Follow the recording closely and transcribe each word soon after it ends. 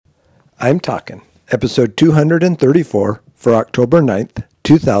I'm Talking, episode 234 for October 9th,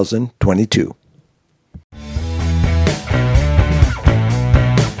 2022.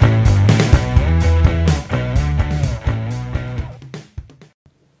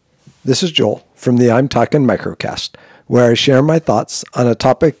 This is Joel from the I'm Talking Microcast, where I share my thoughts on a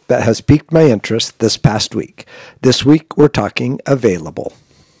topic that has piqued my interest this past week. This week, we're talking available.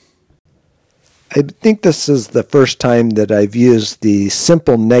 I think this is the first time that I've used the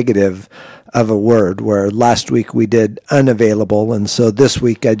simple negative of a word, where last week we did unavailable, and so this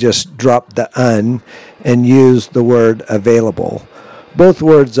week I just dropped the un and used the word available. Both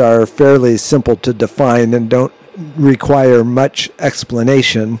words are fairly simple to define and don't require much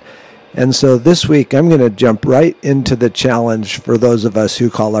explanation. And so this week, I'm going to jump right into the challenge for those of us who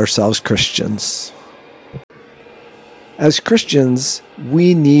call ourselves Christians. As Christians,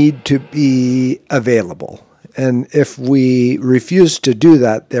 we need to be available. And if we refuse to do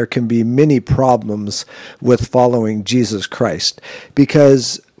that, there can be many problems with following Jesus Christ.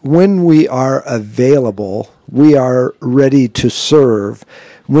 Because when we are available, we are ready to serve.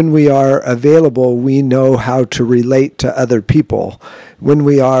 When we are available, we know how to relate to other people. When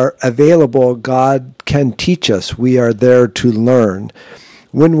we are available, God can teach us. We are there to learn.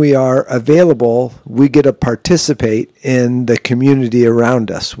 When we are available, we get to participate in the community around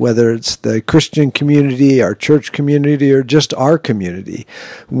us, whether it's the Christian community, our church community, or just our community.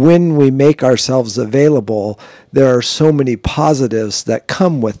 When we make ourselves available, there are so many positives that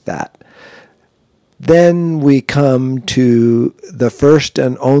come with that. Then we come to the first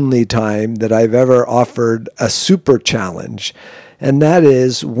and only time that I've ever offered a super challenge, and that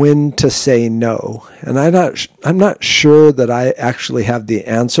is when to say no. And I'm not sure that I actually have the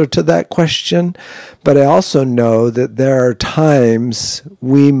answer to that question, but I also know that there are times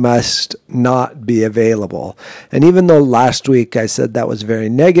we must not be available. And even though last week I said that was very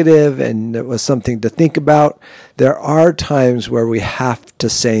negative and it was something to think about, there are times where we have to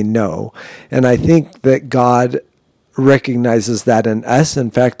say no. And I think that God recognizes that in us. In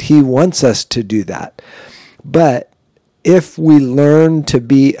fact, He wants us to do that. But if we learn to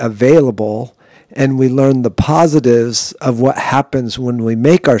be available and we learn the positives of what happens when we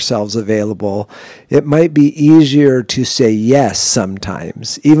make ourselves available, it might be easier to say yes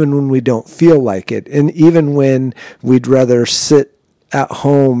sometimes, even when we don't feel like it, and even when we'd rather sit at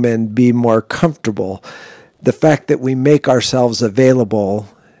home and be more comfortable. The fact that we make ourselves available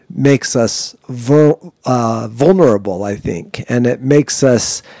makes us vulnerable, I think, and it makes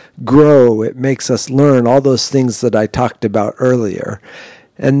us grow, it makes us learn all those things that I talked about earlier.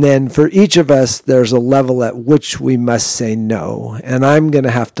 And then for each of us, there's a level at which we must say no, and I'm going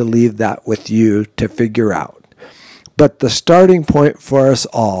to have to leave that with you to figure out. But the starting point for us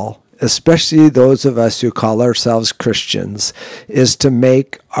all, especially those of us who call ourselves Christians, is to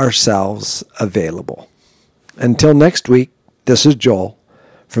make ourselves available. Until next week, this is Joel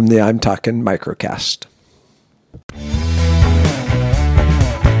from the I'm Talking Microcast.